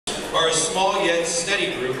are a small yet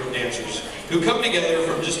steady group of dancers who come together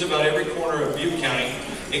from just about every corner of Butte County,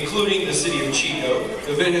 including the city of Chico,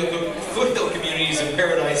 the foothill communities of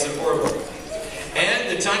Paradise and Orville, and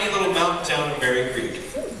the tiny little mountain town of Berry Creek.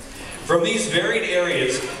 From these varied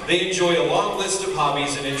areas, they enjoy a long list of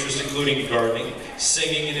hobbies and interests including gardening,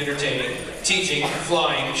 singing and entertaining, teaching,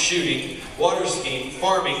 flying, shooting, water skiing,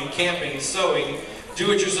 farming, camping, sewing,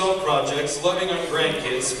 do-it-yourself projects, loving on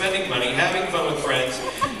grandkids, spending money, having fun with friends.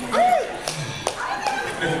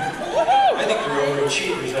 I think they're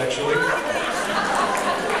overachievers, actually.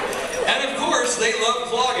 And of course, they love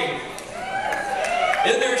clogging.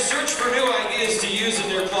 In their search for new ideas to use in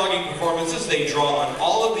their clogging performances, they draw on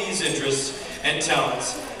all of these interests and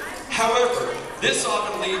talents. However, this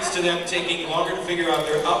often leads to them taking longer to figure out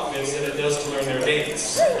their outfits than it does to learn their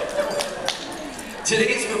dance.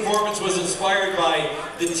 Today's performance was inspired by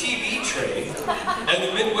the TV tray and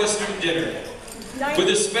the Midwestern dinner, with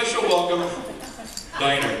a special welcome,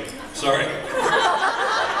 diner, sorry.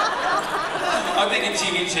 I'm thinking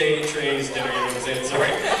TV trays, dinner, you know what I'm saying,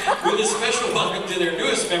 sorry. With a special welcome to their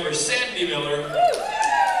newest member, Sandy Miller.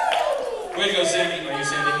 Way to go, Sandy. Are you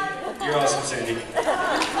Sandy? You're awesome, Sandy.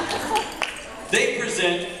 They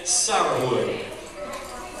present Sourwood.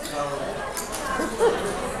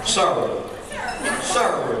 Sourwood.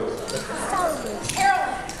 Sourwood.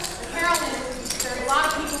 Carolyn, there's a lot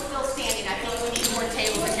of people still standing. I feel like we need more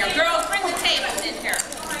tables in here. Girls, bring the tables in here.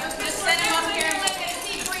 Just set them up here and we're going to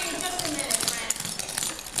see for you in just a minute, friend.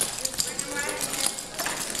 Bring them right in.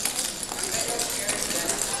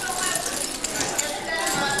 Just set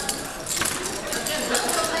them up. Just put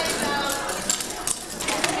the legs out.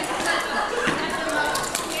 Come on, ladies.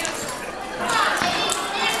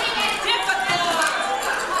 Difficult.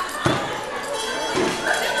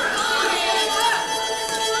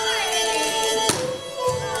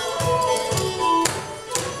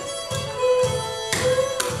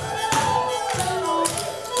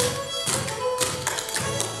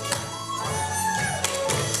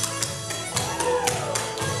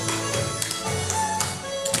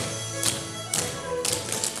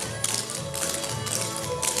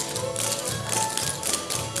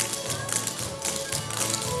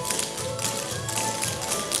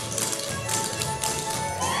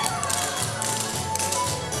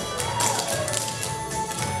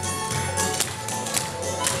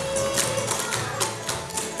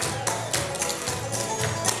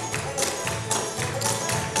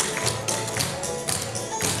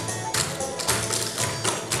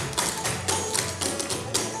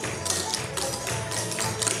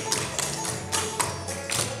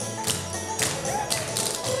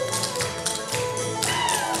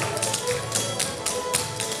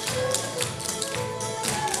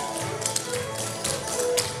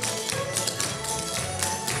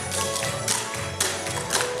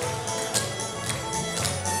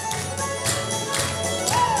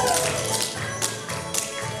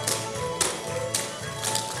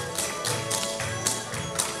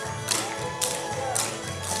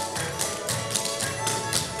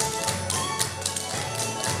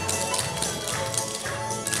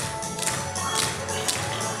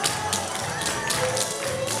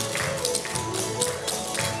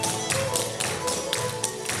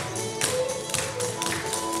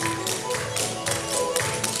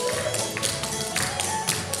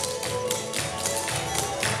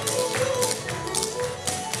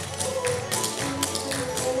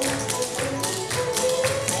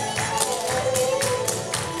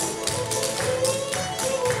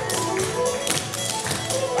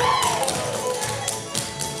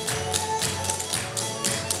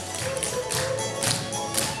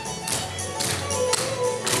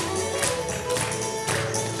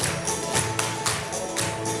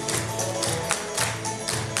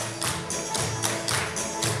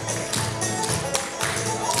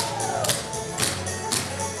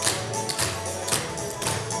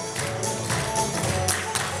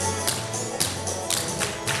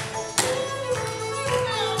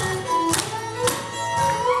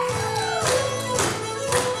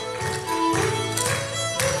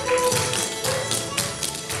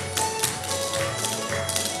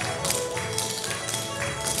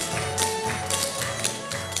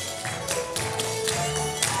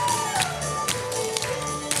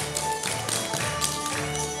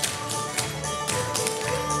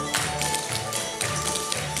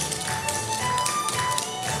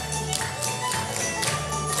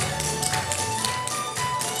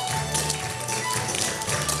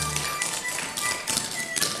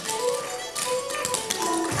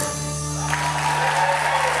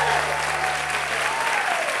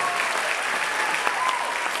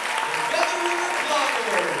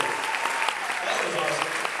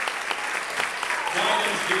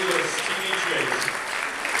 do those TV trays.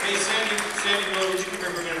 Hey, Sandy Miller, would you come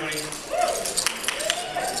here for a minute, honey?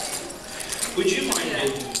 Would you mind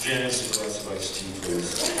getting Janice a glass of iced tea,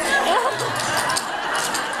 please?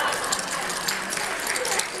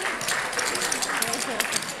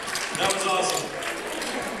 That was awesome.